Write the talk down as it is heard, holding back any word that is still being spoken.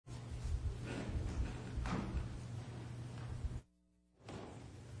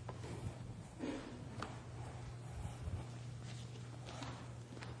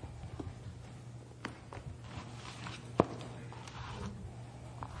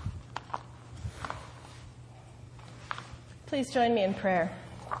Please join me in prayer.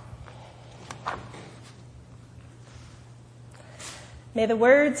 May the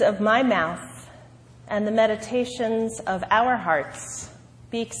words of my mouth and the meditations of our hearts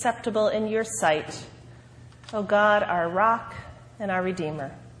be acceptable in your sight, O God, our rock and our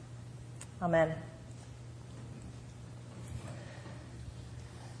Redeemer. Amen.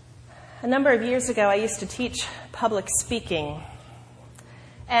 A number of years ago, I used to teach public speaking.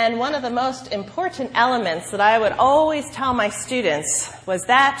 And one of the most important elements that I would always tell my students was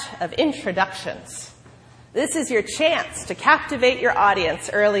that of introductions. This is your chance to captivate your audience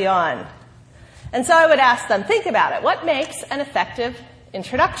early on. And so I would ask them, think about it. What makes an effective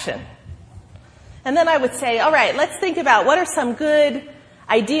introduction? And then I would say, all right, let's think about what are some good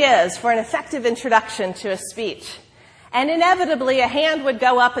ideas for an effective introduction to a speech. And inevitably, a hand would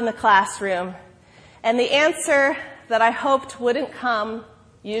go up in the classroom, and the answer that I hoped wouldn't come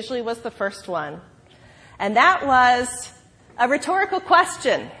usually was the first one. And that was a rhetorical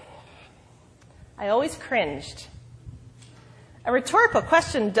question. I always cringed. A rhetorical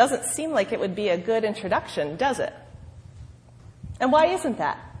question doesn't seem like it would be a good introduction, does it? And why isn't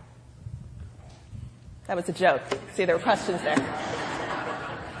that? That was a joke. See, there were questions there.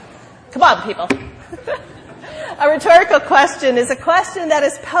 Come on, people. A rhetorical question is a question that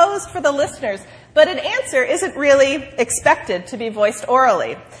is posed for the listeners, but an answer isn't really expected to be voiced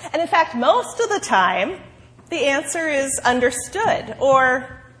orally. And in fact, most of the time, the answer is understood,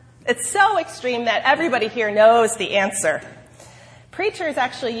 or it's so extreme that everybody here knows the answer. Preachers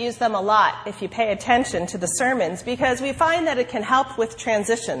actually use them a lot if you pay attention to the sermons, because we find that it can help with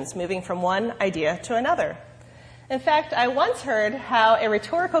transitions, moving from one idea to another. In fact, I once heard how a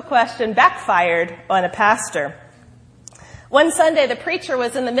rhetorical question backfired on a pastor. One Sunday, the preacher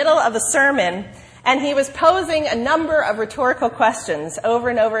was in the middle of a sermon, and he was posing a number of rhetorical questions over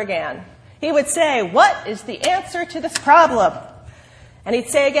and over again. He would say, "What is the answer to this problem?" And he'd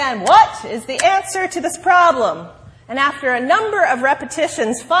say again, "What is the answer to this problem?" And after a number of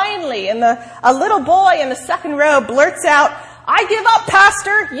repetitions, finally, a little boy in the second row blurts out, "I give up,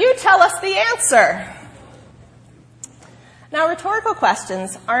 Pastor. You tell us the answer." Now, rhetorical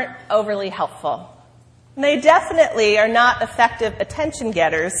questions aren't overly helpful. And they definitely are not effective attention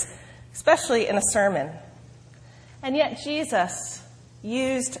getters, especially in a sermon. And yet Jesus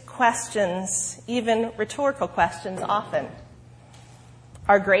used questions, even rhetorical questions, often.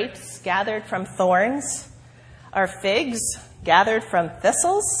 Are grapes gathered from thorns? Are figs gathered from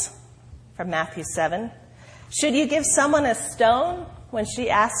thistles? From Matthew 7. Should you give someone a stone when she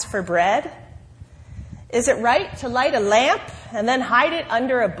asks for bread? Is it right to light a lamp and then hide it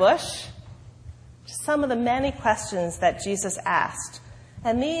under a bush? Just some of the many questions that Jesus asked.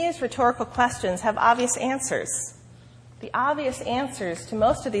 And these rhetorical questions have obvious answers. The obvious answers to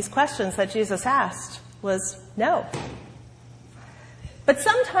most of these questions that Jesus asked was no. But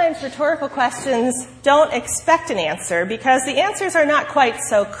sometimes rhetorical questions don't expect an answer because the answers are not quite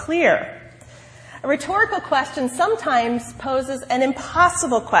so clear. A rhetorical question sometimes poses an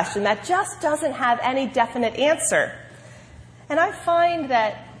impossible question that just doesn't have any definite answer. And I find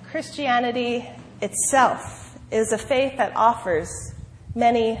that Christianity itself is a faith that offers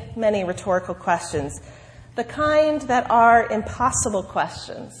many, many rhetorical questions, the kind that are impossible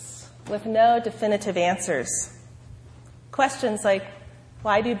questions with no definitive answers. Questions like,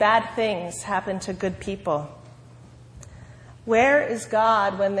 why do bad things happen to good people? Where is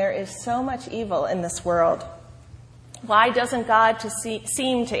God when there is so much evil in this world? Why doesn't God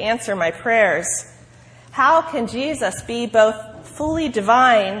seem to answer my prayers? How can Jesus be both fully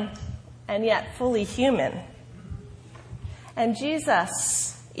divine and yet fully human? And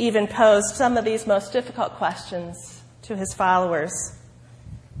Jesus even posed some of these most difficult questions to his followers.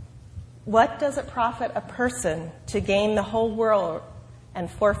 What does it profit a person to gain the whole world and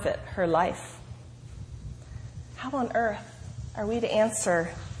forfeit her life? How on earth are we to answer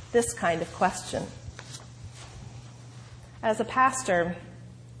this kind of question? As a pastor,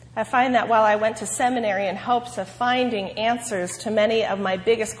 I find that while I went to seminary in hopes of finding answers to many of my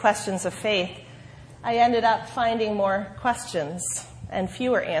biggest questions of faith, I ended up finding more questions and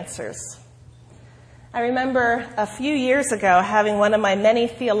fewer answers. I remember a few years ago having one of my many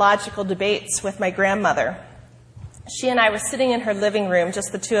theological debates with my grandmother. She and I were sitting in her living room,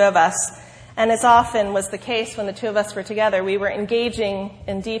 just the two of us, and as often was the case when the two of us were together, we were engaging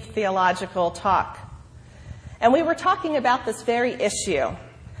in deep theological talk. And we were talking about this very issue,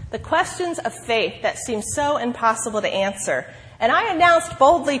 the questions of faith that seem so impossible to answer. And I announced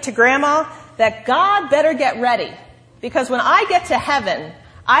boldly to Grandma that God better get ready, because when I get to heaven,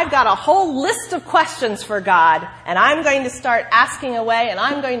 I've got a whole list of questions for God, and I'm going to start asking away, and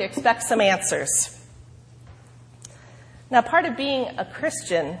I'm going to expect some answers. Now, part of being a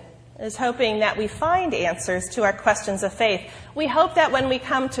Christian is hoping that we find answers to our questions of faith. We hope that when we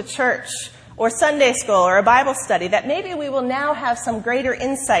come to church or Sunday school or a Bible study, that maybe we will now have some greater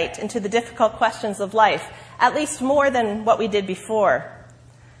insight into the difficult questions of life, at least more than what we did before.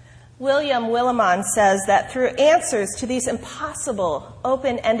 William Willimon says that through answers to these impossible,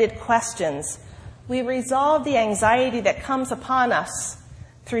 open-ended questions, we resolve the anxiety that comes upon us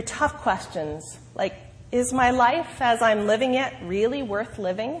through tough questions like, is my life as I'm living it really worth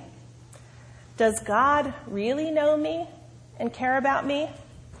living? Does God really know me and care about me?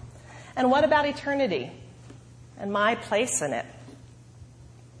 And what about eternity and my place in it?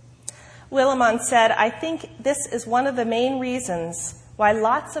 Willimon said, I think this is one of the main reasons why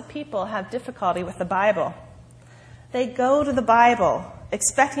lots of people have difficulty with the Bible. They go to the Bible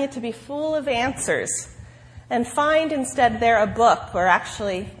expecting it to be full of answers and find instead there a book, or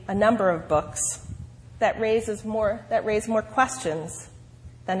actually a number of books, that raise more questions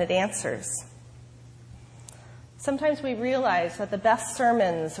than it answers. Sometimes we realize that the best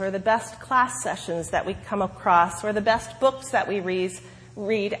sermons or the best class sessions that we come across or the best books that we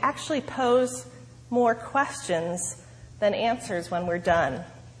read actually pose more questions than answers when we're done.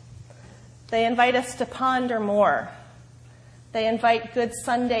 They invite us to ponder more. They invite good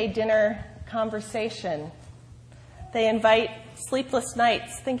Sunday dinner conversation. They invite sleepless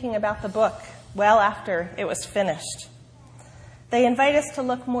nights thinking about the book well after it was finished. They invite us to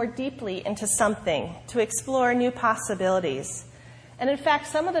look more deeply into something, to explore new possibilities. And in fact,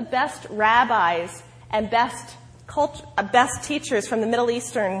 some of the best rabbis and best teachers from the Middle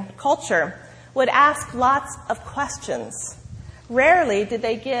Eastern culture would ask lots of questions. Rarely did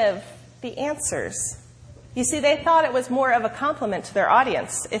they give the answers. You see, they thought it was more of a compliment to their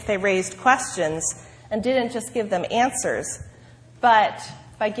audience if they raised questions and didn't just give them answers. But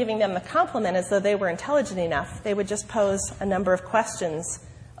by giving them the compliment as though they were intelligent enough, they would just pose a number of questions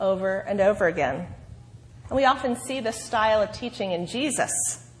over and over again. And we often see this style of teaching in Jesus,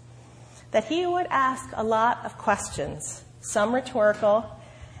 that he would ask a lot of questions, some rhetorical,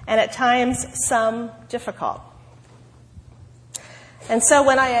 and at times some difficult. And so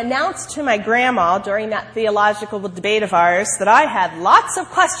when I announced to my grandma during that theological debate of ours that I had lots of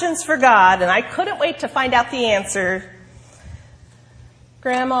questions for God and I couldn't wait to find out the answer,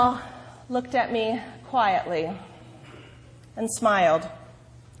 Grandma looked at me quietly and smiled.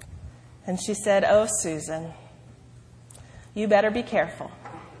 And she said, "Oh, Susan, you better be careful."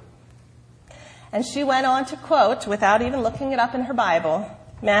 And she went on to quote, without even looking it up in her Bible,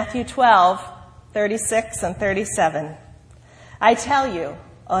 Matthew 12:36 and 37. "I tell you,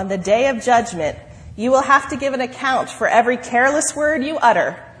 on the day of judgment, you will have to give an account for every careless word you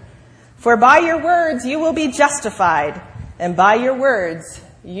utter. For by your words you will be justified, and by your words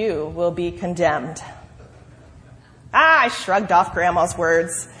you will be condemned." I shrugged off Grandma's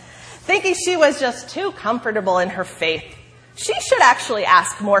words, thinking she was just too comfortable in her faith. She should actually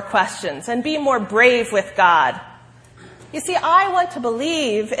ask more questions and be more brave with God. You see, I want to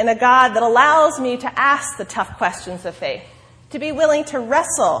believe in a God that allows me to ask the tough questions of faith, to be willing to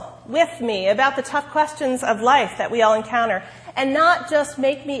wrestle with me about the tough questions of life that we all encounter, and not just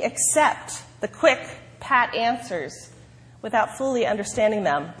make me accept the quick, pat answers without fully understanding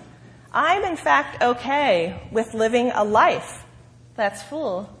them. I'm, in fact, okay with living a life that's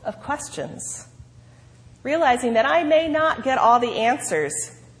full of questions, realizing that I may not get all the answers.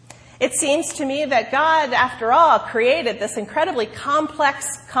 It seems to me that God, after all, created this incredibly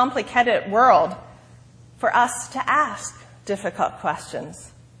complex, complicated world for us to ask difficult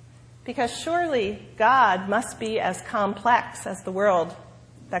questions. Because surely God must be as complex as the world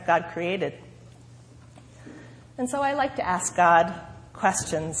that God created. And so I like to ask God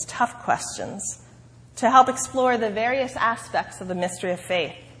questions, tough questions, to help explore the various aspects of the mystery of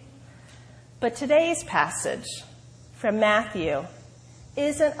faith. But today's passage from Matthew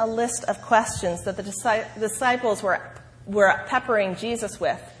isn't a list of questions that the disciples were peppering Jesus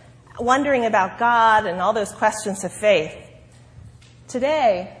with, wondering about God and all those questions of faith.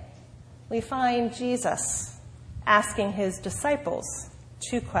 Today, we find Jesus asking his disciples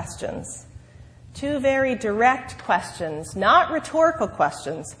two questions, two very direct questions, not rhetorical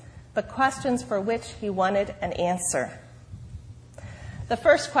questions, but questions for which he wanted an answer. The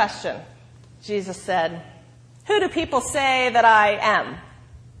first question, Jesus said, "Who do people say that I am?"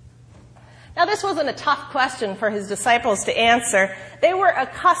 Now, this wasn't a tough question for his disciples to answer. They were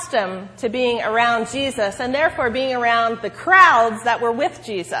accustomed to being around Jesus and therefore being around the crowds that were with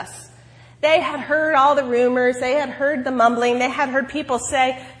Jesus. They had heard all the rumors. They had heard the mumbling. They had heard people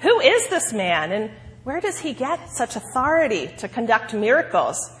say, "Who is this man? And where does he get such authority to conduct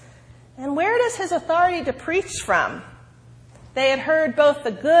miracles? And where does his authority to preach from? They had heard both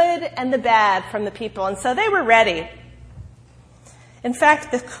the good and the bad from the people, and so they were ready. In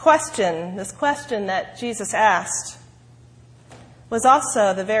fact, this question that Jesus asked was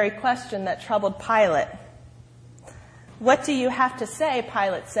also the very question that troubled Pilate. "What do you have to say?"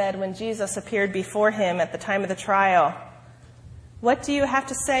 Pilate said when Jesus appeared before him at the time of the trial. "What do you have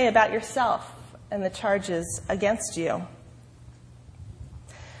to say about yourself and the charges against you?"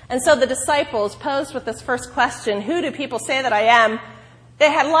 And so the disciples, posed with this first question, "Who do people say that I am?" they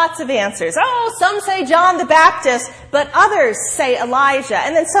had lots of answers. "Oh, some say John the Baptist, but others say Elijah."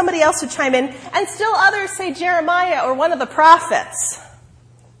 And then somebody else would chime in, "And still others say Jeremiah or one of the prophets."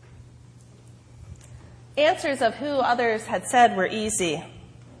 Answers of who others had said were easy,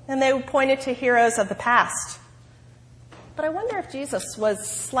 and they pointed to heroes of the past. But I wonder if Jesus was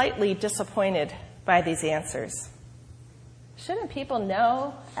slightly disappointed by these answers. Shouldn't people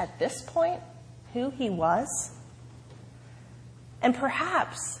know at this point who he was? And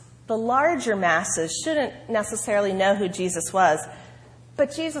perhaps the larger masses shouldn't necessarily know who Jesus was.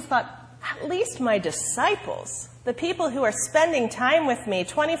 But Jesus thought, at least my disciples, the people who are spending time with me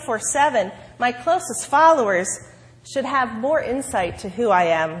 24/7, my closest followers, should have more insight to who I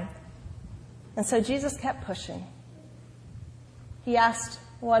am. And so Jesus kept pushing. He asked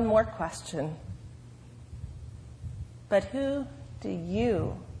one more question. "But who do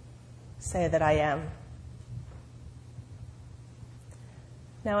you say that I am?"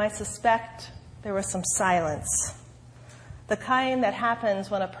 Now, I suspect there was some silence, the kind that happens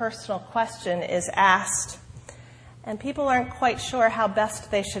when a personal question is asked, and people aren't quite sure how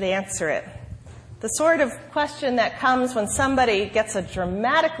best they should answer it. The sort of question that comes when somebody gets a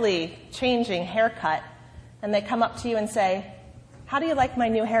dramatically changing haircut, and they come up to you and say, "How do you like my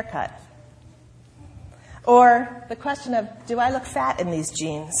new haircut?" Or the question of, "Do I look fat in these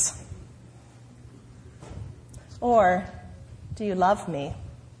jeans?" Or, "Do you love me?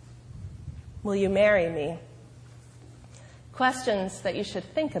 Will you marry me?" Questions that you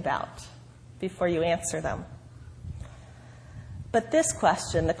should think about before you answer them. But this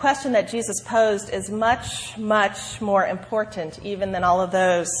question, the question that Jesus posed, is much, much more important even than all of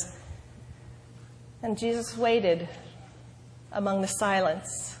those. And Jesus waited among the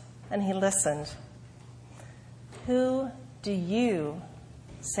silence, and he listened. "Who do you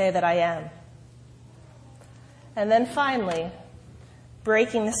say that I am?" And then finally,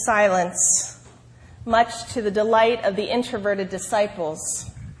 breaking the silence, much to the delight of the introverted disciples,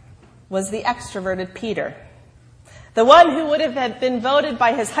 was the extroverted Peter, the one who would have been voted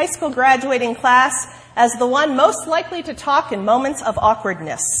by his high school graduating class as the one most likely to talk in moments of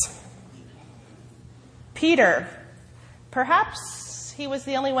awkwardness. Peter, perhaps he was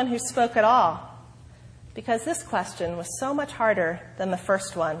the only one who spoke at all, because this question was so much harder than the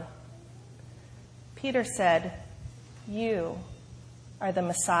first one. Peter said, "You are the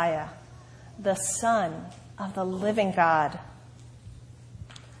Messiah, the Son of the living God."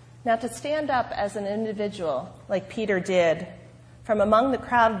 Now, to stand up as an individual, like Peter did, from among the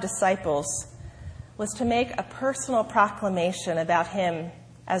crowd of disciples, was to make a personal proclamation about him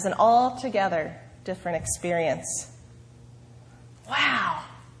as an altogether different experience. Wow!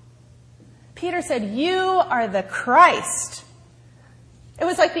 Peter said, "You are the Christ." It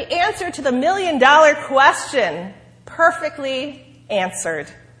was like the answer to the million-dollar question, perfectly answered.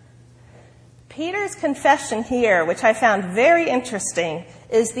 Peter's confession here, which I found very interesting,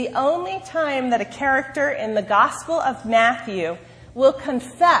 is the only time that a character in the Gospel of Matthew will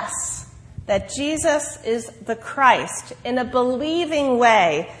confess that Jesus is the Christ in a believing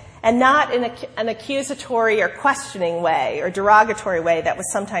way and not in an accusatory or questioning way or derogatory way that was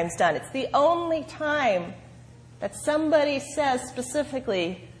sometimes done. It's the only time that somebody says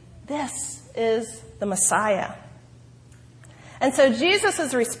specifically, "This is the Messiah." And so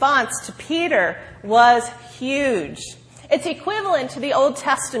Jesus' response to Peter was huge. It's equivalent to the Old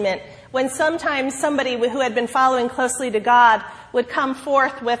Testament when sometimes somebody who had been following closely to God would come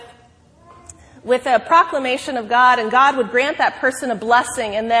forth with a proclamation of God, and God would grant that person a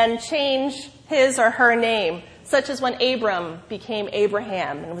blessing and then change his or her name, such as when Abram became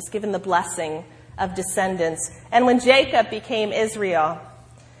Abraham and was given the blessing of descendants, and when Jacob became Israel.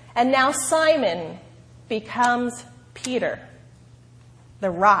 And now Simon becomes Peter, the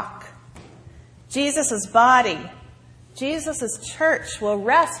rock. Jesus' body, Jesus' church will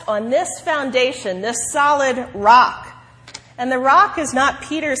rest on this foundation, this solid rock. And the rock is not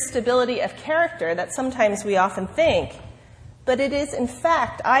Peter's stability of character that sometimes we often think, but it is, in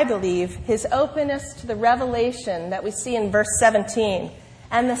fact, I believe, his openness to the revelation that we see in verse 17,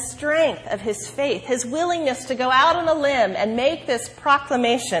 and the strength of his faith, his willingness to go out on a limb and make this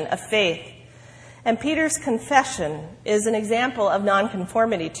proclamation of faith. And Peter's confession is an example of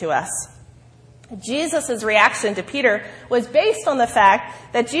nonconformity to us. Jesus' reaction to Peter was based on the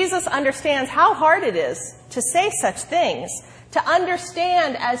fact that Jesus understands how hard it is to say such things, to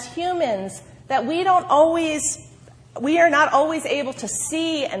understand as humans that we are not always able to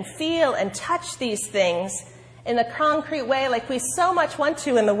see and feel and touch these things in a concrete way like we so much want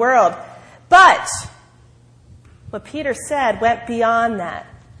to in the world. But what Peter said went beyond that,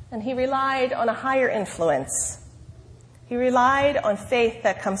 and he relied on a higher influence. He relied on faith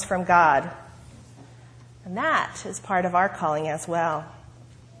that comes from God. And that is part of our calling as well.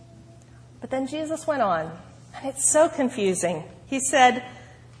 But then Jesus went on, and it's so confusing. He said,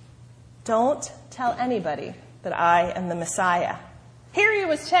 "Don't tell anybody that I am the Messiah." Here he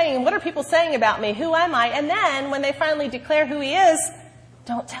was saying, what are people saying about me? Who am I? And then when they finally declare who he is,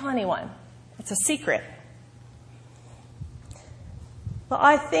 don't tell anyone. It's a secret. Well,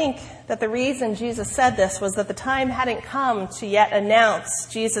 I think that the reason Jesus said this was that the time hadn't come to yet announce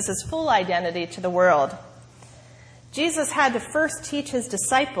Jesus' full identity to the world. Jesus had to first teach his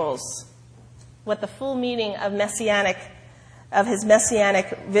disciples what the full meaning of his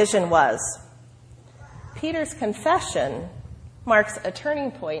messianic vision was. Peter's confession marks a turning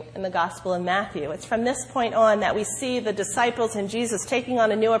point in the Gospel of Matthew. It's from this point on that we see the disciples and Jesus taking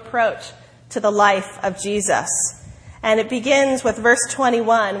on a new approach to the life of Jesus. And it begins with verse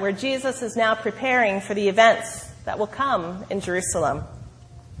 21, where Jesus is now preparing for the events that will come in Jerusalem.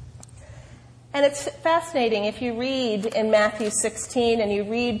 And it's fascinating if you read in Matthew 16 and you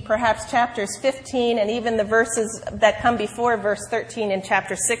read perhaps chapters 15 and even the verses that come before verse 13 in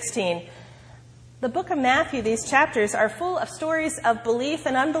chapter 16. The book of Matthew, these chapters, are full of stories of belief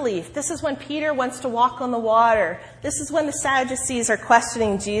and unbelief. This is when Peter wants to walk on the water. This is when the Sadducees are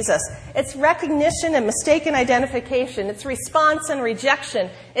questioning Jesus. It's recognition and mistaken identification. It's response and rejection.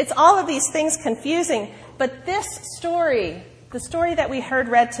 It's all of these things confusing. But this story, the story that we heard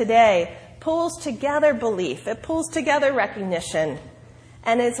read today, pulls together belief. It pulls together recognition.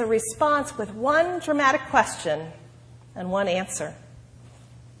 And is a response with one dramatic question and one answer.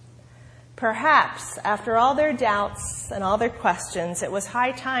 Perhaps, after all their doubts and all their questions, it was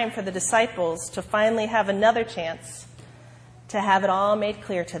high time for the disciples to finally have another chance to have it all made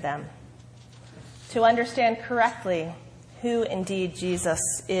clear to them, to understand correctly who indeed Jesus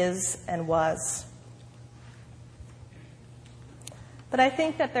is and was. But I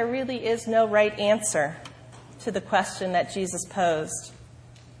think that there really is no right answer to the question that Jesus posed.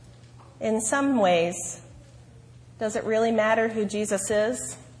 In some ways, does it really matter who Jesus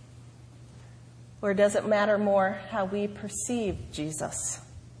is? Or does it matter more how we perceive Jesus?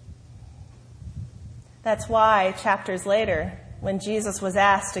 That's why chapters later, when Jesus was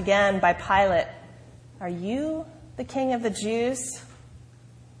asked again by Pilate, "Are you the King of the Jews?"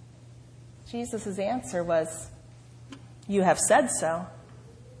 Jesus' answer was, "You have said so."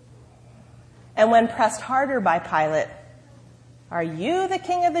 And when pressed harder by Pilate, "Are you the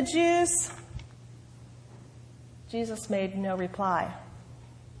King of the Jews?" Jesus made no reply.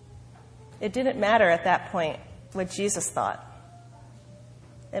 It didn't matter at that point what Jesus thought.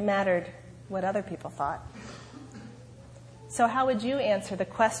 It mattered what other people thought. So how would you answer the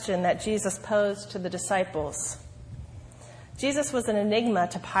question that Jesus posed to the disciples? Jesus was an enigma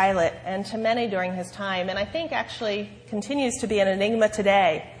to Pilate and to many during his time, and I think actually continues to be an enigma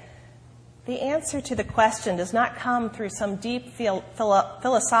today. The answer to the question does not come through some deep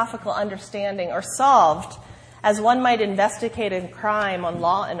philosophical understanding or solved as one might investigate a crime on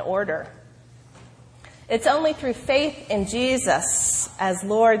law and order. It's only through faith in Jesus as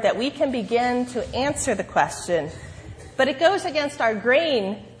Lord that we can begin to answer the question. But it goes against our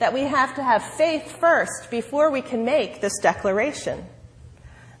grain that we have to have faith first before we can make this declaration.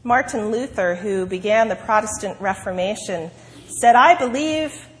 Martin Luther, who began the Protestant Reformation, said, "I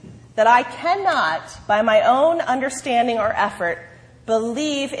believe that I cannot, by my own understanding or effort,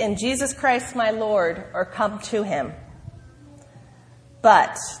 believe in Jesus Christ my Lord or come to him.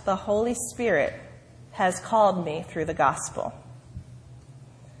 But the Holy Spirit has called me through the gospel."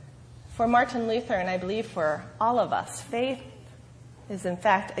 For Martin Luther, and I believe for all of us, faith is in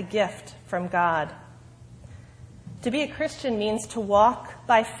fact a gift from God. To be a Christian means to walk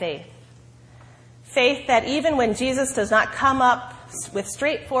by faith. Faith that even when Jesus does not come up with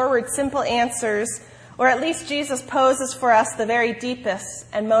straightforward, simple answers, or at least Jesus poses for us the very deepest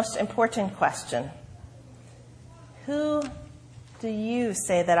and most important question. Who do you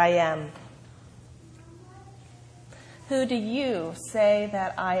say that I am? Who do you say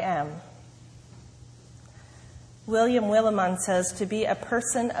that I am? William Willimon says to be a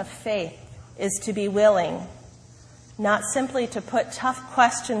person of faith is to be willing, not simply to put tough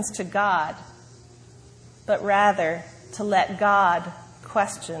questions to God, but rather to let God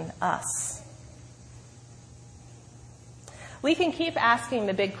question us. We can keep asking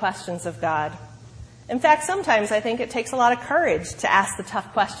the big questions of God. In fact, sometimes I think it takes a lot of courage to ask the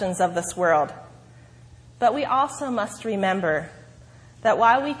tough questions of this world. But we also must remember that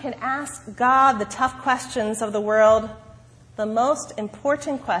while we can ask God the tough questions of the world, the most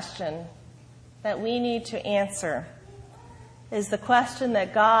important question that we need to answer is the question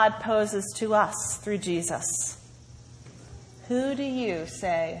that God poses to us through Jesus. Who do you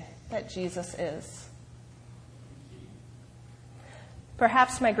say that Jesus is?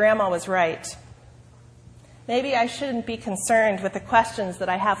 Perhaps my grandma was right. Maybe I shouldn't be concerned with the questions that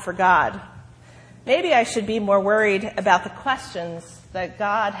I have for God. Maybe I should be more worried about the questions that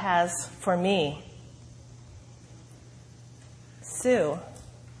God has for me. Sue,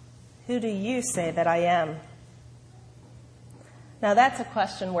 who do you say that I am? Now that's a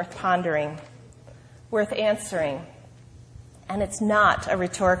question worth pondering, worth answering. And it's not a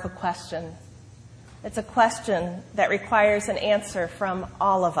rhetorical question. It's a question that requires an answer from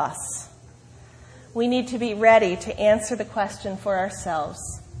all of us. We need to be ready to answer the question for ourselves.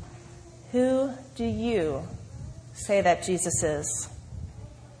 Who do you say that Jesus is?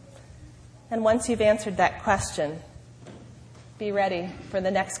 And once you've answered that question, be ready for the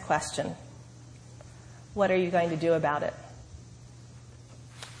next question. What are you going to do about it?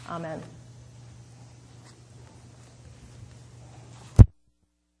 Amen.